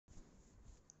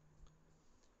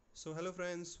So hello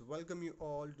friends, welcome you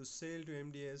all to Sail to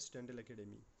MDS Dental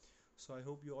Academy. So I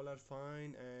hope you all are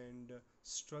fine and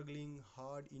struggling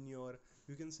hard in your,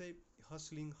 you can say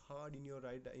hustling hard in your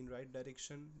right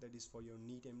direction, that is for your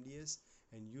NEET MDS,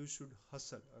 and you should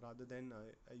hustle rather than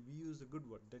we use the good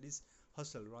word, that is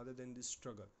hustle rather than this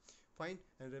struggle. Fine,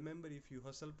 and remember, if you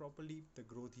hustle properly, the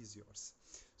growth is yours.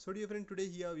 So dear friend, today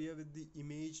here we are with the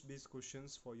image based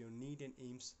questions for your NEET and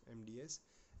AIIMS MDS.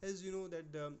 As you know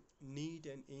that the NEET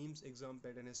and AIIMS exam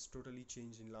pattern has totally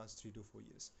changed in last 3 to 4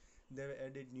 years. They have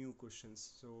added new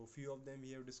questions, so few of them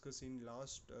we have discussed in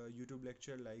last YouTube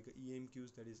lecture, like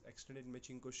EMQs, that is extended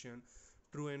matching question,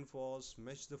 true and false,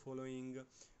 match the following,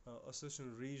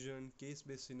 assertion region, case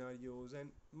based scenarios, and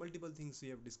multiple things we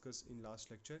have discussed in last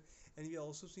lecture. And we have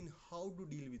also seen how to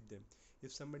deal with them.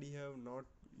 If somebody have not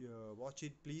watched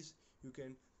it, please you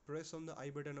can press on the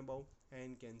I button above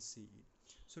and can see it.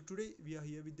 So today we are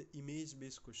here with the image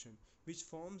based question, which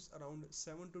forms around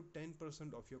 7 to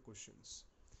 10% of your questions.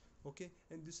 Okay,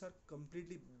 and these are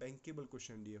completely bankable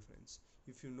question, dear friends.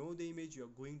 If you know the image, you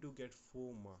are going to get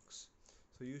 4 marks,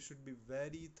 so you should be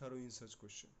very thorough in such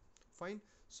question. Fine,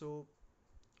 so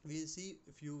we'll see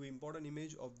a few important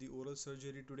image of the oral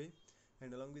surgery today,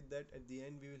 and along with that at the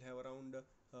end we will have around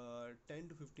 10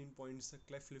 to 15 points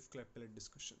cleft lip cleft palate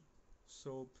discussion.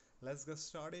 So let's get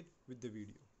started with the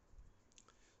video.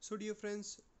 So dear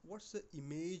friends, what's the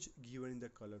image given in the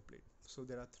color plate? So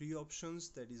there are three options,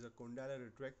 that is a condylar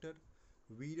retractor,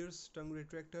 Weeder's tongue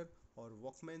retractor, or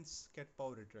Walkman's cat paw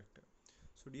retractor.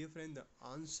 So dear friend, the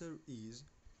answer is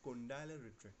condylar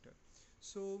retractor.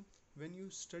 So when you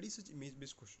study such image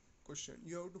based question,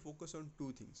 you have to focus on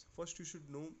two things. First, you should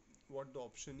know what the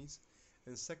option is,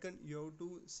 and second, you have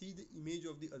to see the image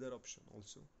of the other option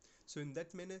also. So in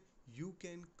that manner you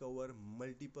can cover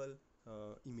multiple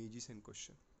images and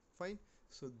question. Fine,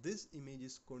 so this image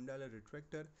is condylar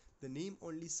retractor. The name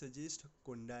only suggests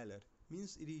condylar,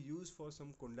 means it is used for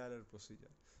some condylar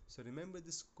procedure. So remember,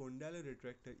 this condylar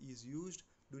retractor is used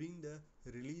during the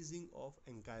releasing of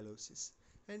ankylosis.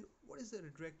 And what is the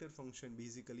retractor function?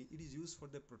 Basically it is used for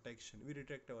the protection. We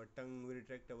retract our tongue, we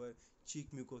retract our cheek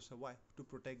mucosa. Why? To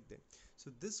protect them.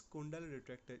 So this condylar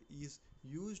retractor is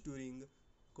used during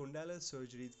condylar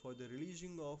surgery for the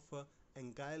releasing of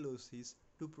ankylosis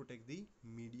to protect the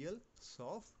medial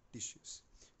soft tissues.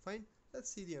 Fine,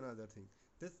 let's see the another thing.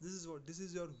 This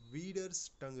is your Weeder's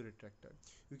tongue retractor.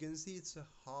 You can see it's a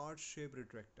heart shaped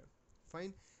retractor.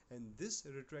 Fine, and this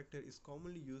retractor is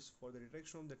commonly used for the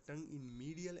retraction of the tongue in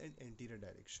medial and anterior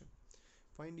direction.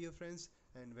 Fine, dear friends,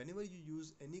 and whenever you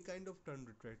use any kind of tongue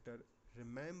retractor,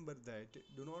 remember that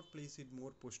do not place it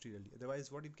more posteriorly,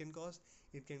 otherwise what it can cause?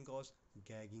 It can cause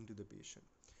gagging to the patient.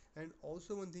 And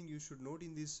also one thing you should note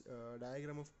in this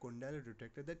diagram of condylar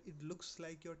retractor, that it looks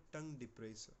like your tongue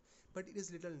depressor, but it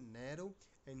is little narrow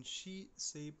and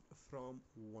she-shaped from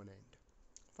one end.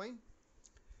 Fine,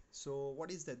 so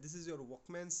what is that? This is your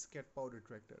Walkman's cat paw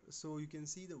retractor. So you can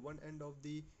see the one end of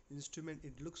the instrument,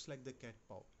 it looks like the cat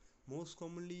paw, most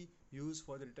commonly used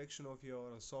for the retraction of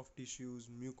your soft tissues,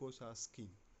 mucosa, skin.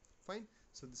 Fine,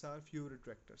 so these are few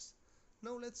retractors.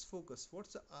 Now let's focus.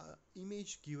 What's the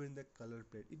image given in the color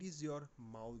plate? It is your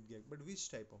mouth gag, but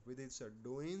which type of? Whether it's a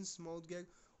Doane's mouth gag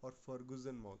or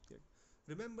Ferguson mouth gag.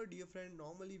 Remember, dear friend,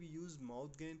 normally we use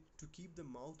mouth gag to keep the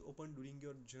mouth open during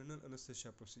your general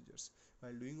anesthesia procedures.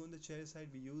 While doing on the chair side,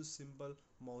 we use simple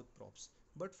mouth props.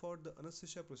 But for the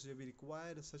anesthesia procedure, we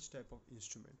require such type of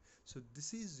instrument. So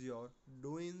this is your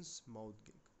Doane's mouth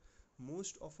gag.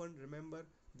 Most often, remember,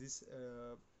 this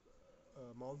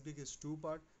mouth gag is two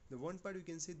part. The one part you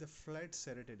can see the flat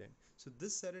serrated end. So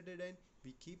this serrated end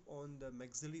we keep on the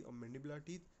maxillary or mandibular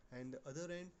teeth, and the other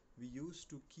end we use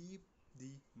to keep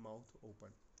the mouth open.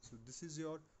 So this is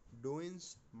your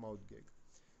Doane's mouth gag.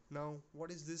 Now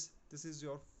what is this? This is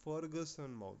your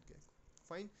Ferguson mouth gag.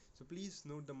 Fine, so please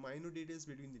note the minor details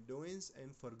between the Doane's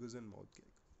and Ferguson mouth gag.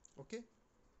 Okay,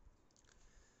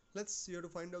 let's here to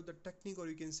find out the technique, or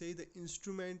you can say the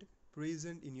instrument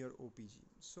present in your OPG.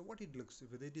 So what it looks,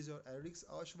 whether it is your AIIMS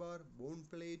arch bar, bone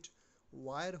plate,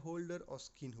 wire holder, or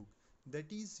skin hook, that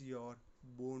is your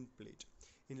bone plate.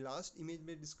 In last image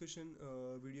based discussion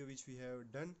video which we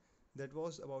have done, that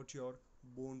was about your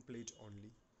bone plate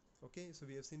only. Okay, so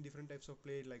we have seen different types of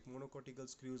plate like monocortical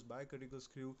screws, bicortical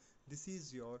screw. This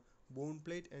is your bone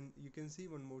plate, and you can see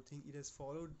one more thing, it has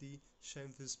followed the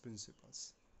Schemf's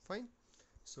principles. Fine,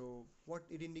 so what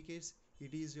it indicates,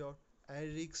 it is your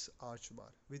AIIMS arch bar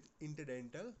with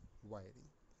interdental wiring.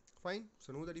 Fine,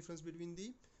 so know the difference between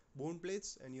the bone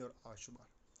plates and your arch bar.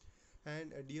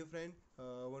 And dear friend,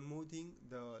 one more thing,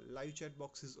 the live chat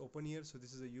box is open here. So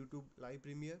this is a YouTube live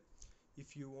premiere.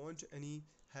 If you want any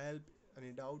help,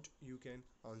 any doubt, you can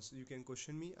answer, you can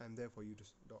question me. I'm there for you to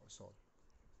solve.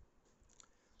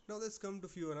 Now let's come to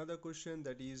few another question,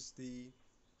 that is the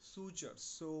suture.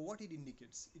 So what it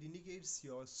indicates? It indicates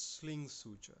your sling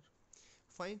suture.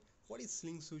 Fine. What is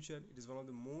sling suture? It is one of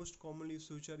the most commonly used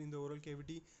suture in the oral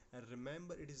cavity, and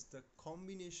remember, it is the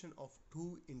combination of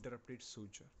two interrupted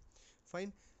suture.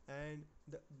 Fine. And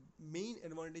the main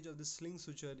advantage of the sling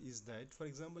suture is that, for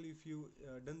example, if you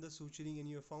done the suturing and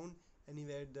you have found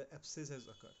anywhere the abscess has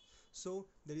occurred, so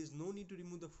there is no need to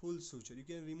remove the full suture. You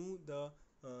can remove the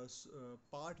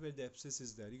part where the abscess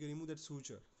is there. You can remove that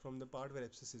suture from the part where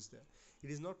abscess is there. It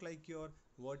is not like your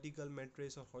vertical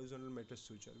mattress or horizontal mattress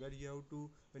suture, where you have to,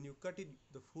 when you cut it,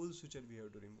 the full suture we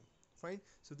have to remove. Fine.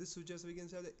 So this suture, so we can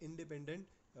say, the independent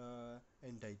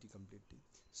entity completely.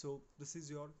 So this is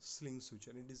your sling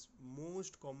suture. It is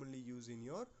most commonly used in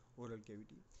your oral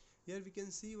cavity. Here we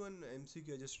can see one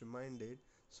MCQ I just reminded.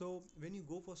 So when you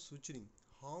go for suturing,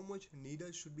 how much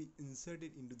needle should be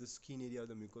inserted into the skin area or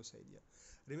the mucous area?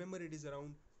 Remember, it is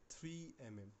around 3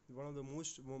 mm, one of the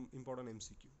most important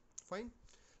MCQ. Fine.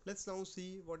 Let's now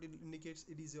see what it indicates.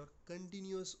 It is your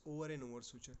continuous over and over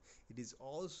suture. It is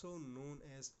also known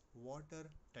as water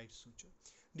tight suture.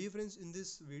 Difference in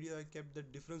this video, I kept the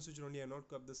different suture only. I not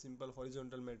kept the simple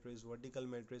horizontal mattress, vertical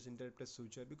mattress, interrupted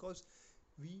suture, because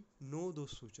we know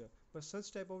those suture, but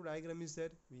such type of diagram is there,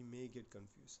 we may get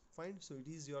confused. Fine. So it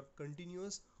is your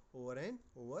continuous over and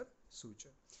over suture.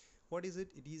 What is it?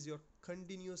 It is your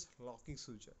continuous locking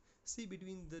suture. See,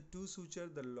 between the two suture,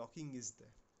 the locking is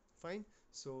there. Fine.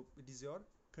 So it is your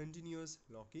continuous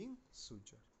locking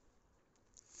suture.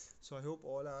 So I hope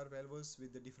all are well versed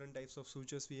with the different types of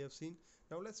sutures we have seen.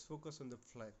 Now let's focus on the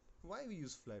flap. Why we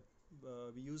use flap?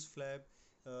 We use flap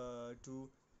to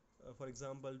for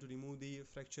example, to remove the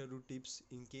fracture root tips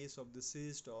in case of the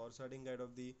cyst or certain kind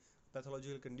of the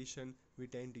pathological condition. We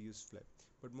tend to use flap,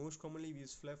 but most commonly we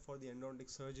use flap for the endodontic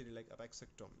surgery like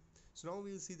apexectomy. So now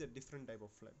we will see the different type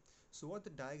of flap. So what the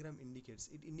diagram indicates,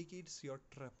 it indicates your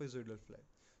trapezoidal flap.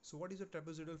 So what is your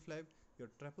trapezoidal flap? Your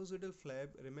trapezoidal flap,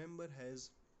 remember, has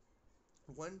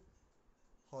one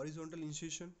horizontal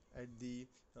incision at the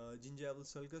gingival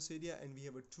sulcus area, and we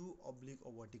have a two oblique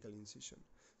or vertical incision.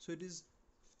 So it is,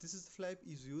 this is the flap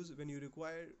is used when you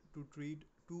require to treat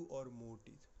two or more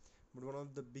teeth. But one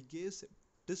of the biggest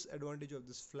disadvantage of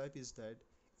this flap is that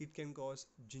it can cause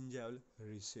gingival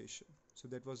recession. So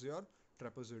that was your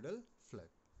trapezoidal flap.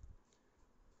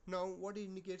 Now what it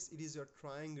indicates, it is your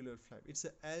triangular flap. It's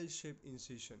a L-shaped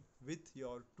incision with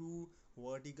your two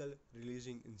vertical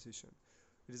releasing incision.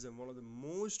 It is one of the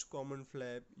most common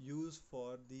flap used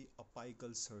for the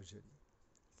apical surgery.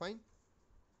 Fine.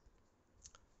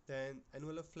 Then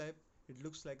envelope flap, it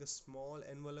looks like a small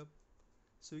envelope.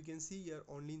 So you can see here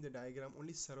only in the diagram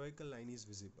only cervical line is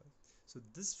visible. So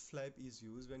this flap is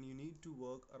used when you need to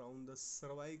work around the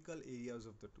cervical areas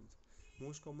of the tooth.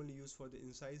 Most commonly used for the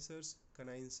incisors,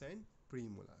 canines and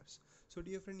premolars. So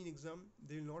dear friend, in exam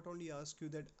they will not only ask you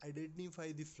that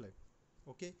identify the flap,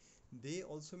 okay, they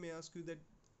also may ask you that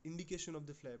indication of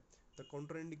the flap, the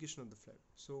contraindication of the flap.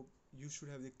 So you should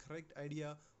have the correct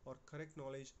idea or correct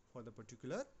knowledge for the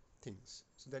particular things.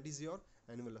 So that is your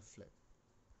envelope flap.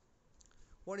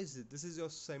 What is it? This is your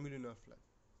semilunar flap.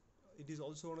 It is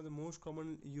also one of the most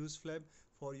common used flap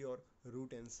for your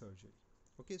root and surgery.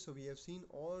 Okay, so we have seen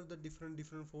all the different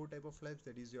four type of flaps.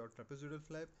 That is your trapezoidal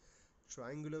flap,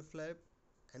 triangular flap,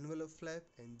 envelope flap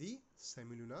and the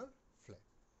semilunar flap.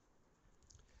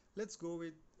 Let's go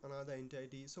with another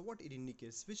entity. So what it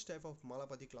indicates, which type of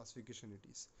malapathy classification it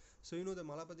is. So you know the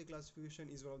malapathy classification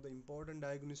is one of the important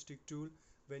diagnostic tool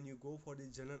when you go for the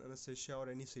general anesthesia or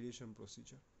any sedation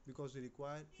procedure, because we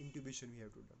require intubation we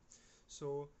have to do.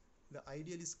 So the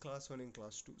ideal is class 1 and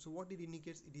class 2. So what it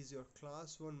indicates, it is your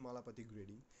class 1 malapathy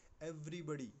grading.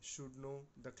 Everybody should know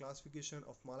the classification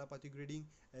of malapathy grading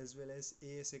as well as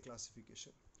ASA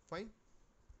classification. Fine.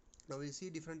 Now we see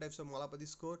different types of malapathy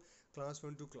score, class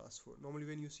 1 to class 4. Normally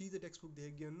when you see the textbook, they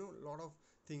have given a lot of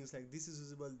things like this is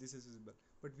visible, this is visible,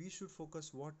 but we should focus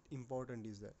what important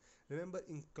is that. Remember,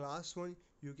 in class 1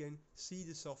 you can see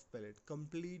the soft palate,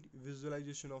 complete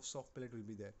visualization of soft palate will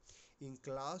be there. In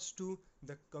class 2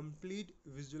 the complete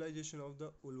visualization of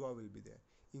the ulva will be there.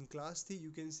 In class 3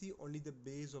 you can see only the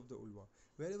base of the ulva,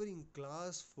 wherever in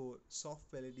class 4 soft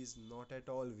palate is not at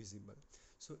all visible.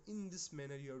 So in this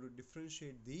manner you have to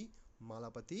differentiate the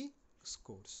malapathy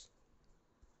scores.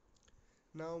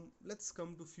 Now let's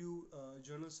come to few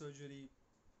general surgery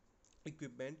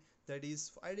equipment, that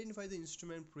is identify the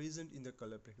instrument present in the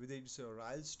color plate, whether it's your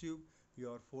Ryle's tube,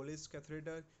 your Foulest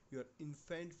Catheter, your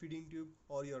infant feeding tube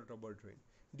or your rubber drain.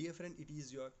 Dear friend, it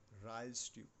is your Ryle's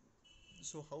tube.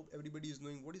 So how everybody is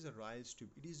knowing what is a Ryle's tube?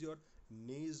 It is your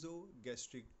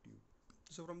nasogastric tube.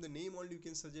 So from the name only you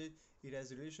can suggest it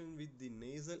has relation with the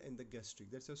nasal and the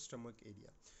gastric. That's your stomach area.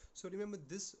 So remember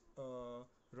this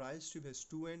Ryle's tube has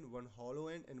two ends, one hollow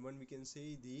end and one we can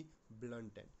say the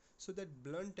blunt end. So that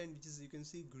blunt end, which is you can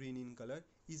see green in color,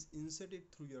 is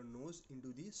inserted through your nose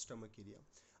into the stomach area.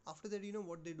 After that, you know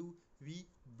what they do? We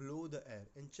blow the air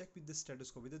and check with the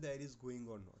stethoscope whether the air is going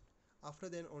or not. After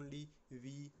then only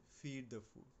we feed the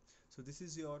food. So this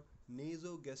is your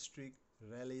nasogastric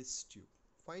Rayleigh's tube.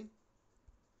 Fine.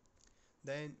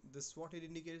 Then this what it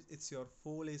indicates, it's your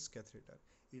Foulest catheter.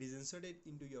 It is inserted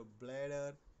into your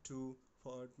bladder to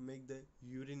for make the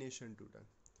urination to done.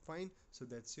 Fine. So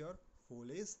that's your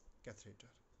Foulest catheter.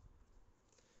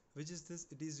 Which is this?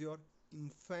 It is your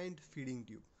infant feeding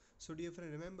tube. So dear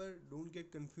friend, remember, don't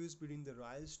get confused between the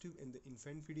Ryle's tube and the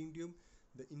infant feeding tube.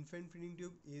 The infant feeding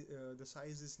tube is, the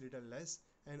size is little less,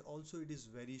 and also it is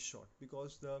very short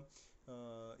because the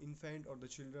infant or the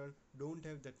children don't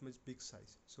have that much big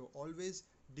size. So always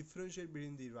differentiate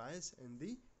between the Ryle's and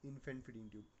the infant feeding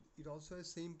tube. It also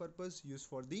has same purpose, used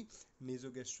for the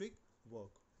nasogastric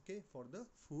work, okay, for the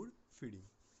food feeding.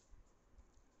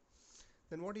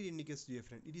 Then what it indicates, dear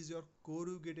friend? It is your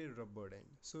corrugated rubber drain.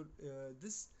 So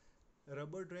this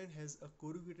rubber drain has a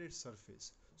corrugated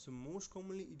surface. So most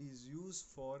commonly it is used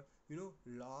for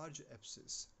large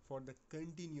abscess for the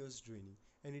continuous draining,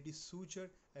 and it is sutured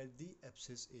at the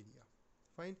abscess area.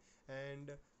 Fine.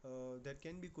 And that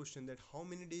can be questioned that how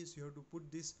many days you have to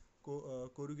put this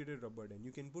corrugated rubber drain.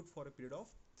 You can put for a period of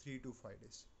 3 to 5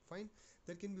 days. Fine.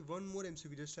 There can be one more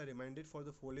MCQ, just I reminded, for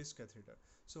the Foulest catheter.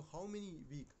 So how many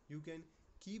week you can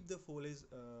keep the Foulest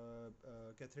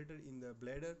catheter in the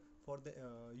bladder for the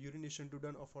urination to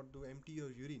done, or for to empty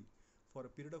your urine, for a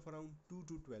period of around 2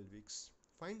 to 12 weeks.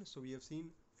 Fine. So we have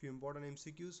seen few important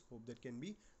MCQs. Hope that can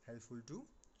be helpful to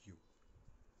you.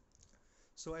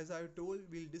 So as I told,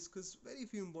 we'll discuss very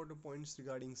few important points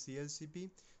regarding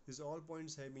CLCP. These all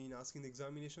points have been asked in the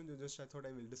examination. So just I thought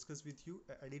I will discuss with you.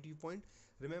 Additive point.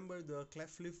 Remember, the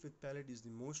cleft lip with palate is the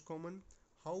most common.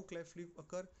 How cleft lip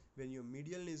occur? When your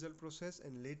medial nasal process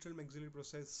and lateral maxillary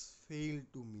process fail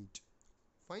to meet.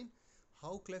 Fine.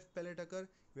 How cleft palate occur?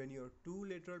 When your two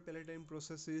lateral palatine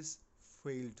processes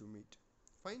fail to meet.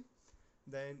 Fine.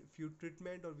 Then few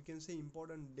treatment, or we can say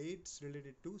important dates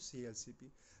related to CLCP.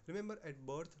 Remember, at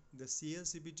birth the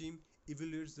CLCP team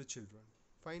evaluates the children.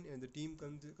 Fine. And the team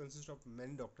consists of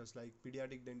many doctors like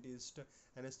pediatric dentist,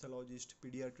 anesthesiologist,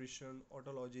 pediatrician,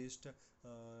 otologist,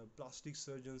 plastic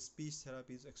surgeon, speech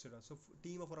therapist, etc. So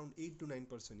team of around 8 to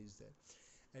 9% is there.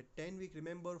 At 10 week,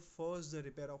 remember, first the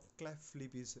repair of cleft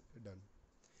lip is done.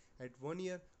 At 1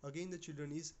 year, again the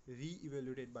children is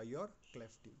re-evaluated by your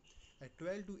cleft team. At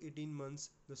 12 to 18 months,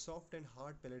 the soft and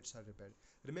hard palates are repaired.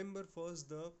 Remember, first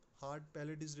the hard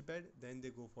palate is repaired, then they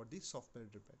go for the soft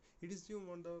palate repair. It is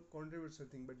on the controversial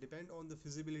thing, but depend on the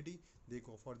feasibility, they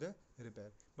go for the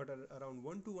repair. But around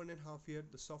 1 to 1.5 years,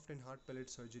 the soft and hard palate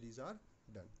surgeries are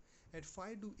done. At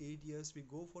 5 to 8 years, we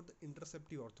go for the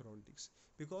interceptive orthodontics,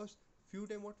 because few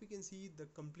time what we can see, the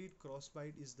complete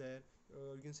crossbite is there.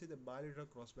 You can see the bilateral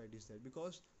crossbite is there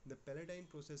because the palatine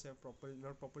process have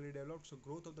not properly developed, so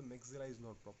growth of the maxilla is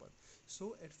not proper.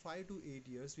 So at 5 to 8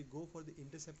 years we go for the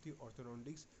interceptive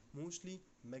orthodontics, mostly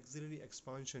maxillary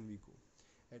expansion we go.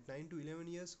 At 9 to 11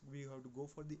 years we have to go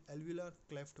for the alveolar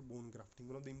cleft bone grafting,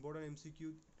 one of the important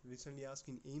MCQ recently asked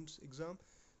in AIIMS exam.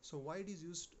 So why it is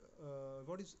used,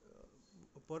 what is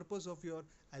purpose of your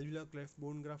alveolar cleft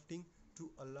bone grafting? To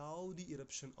allow the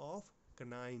eruption of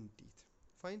canine teeth.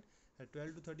 Fine. At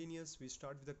 12 to 13 years we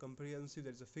start with a comprehensive,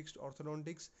 that is a fixed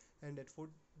orthodontics, and at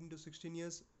 14 to 16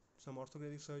 years some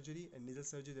orthogenic surgery and nasal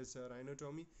surgery, that's a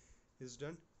rhinotomy, is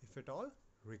done if at all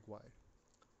required.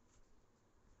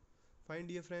 Fine,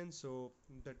 dear friends, so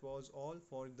that was all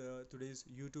for the today's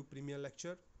YouTube premier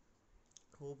lecture.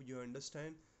 Hope you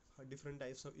understand different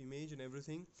types of image and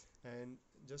everything, and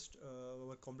just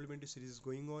our complimentary series is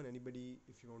going on. Anybody,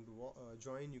 if you want to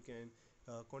join, you can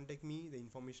contact me. The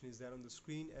information is there on the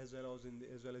screen as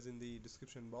well as in the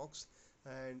description box.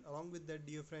 And along with that,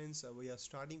 dear friends, we are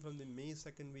starting from the May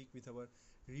 2nd week with our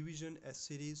revision S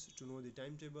series. To know the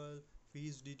timetable,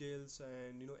 fees details,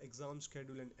 and exam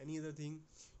schedule and any other thing,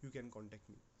 you can contact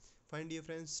me. Fine, dear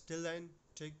friends, till then,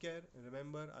 take care, and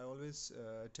remember, I always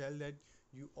tell that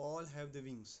you all have the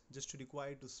wings, just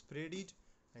required to spread it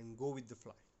and go with the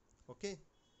fly. Okay,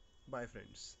 bye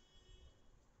friends.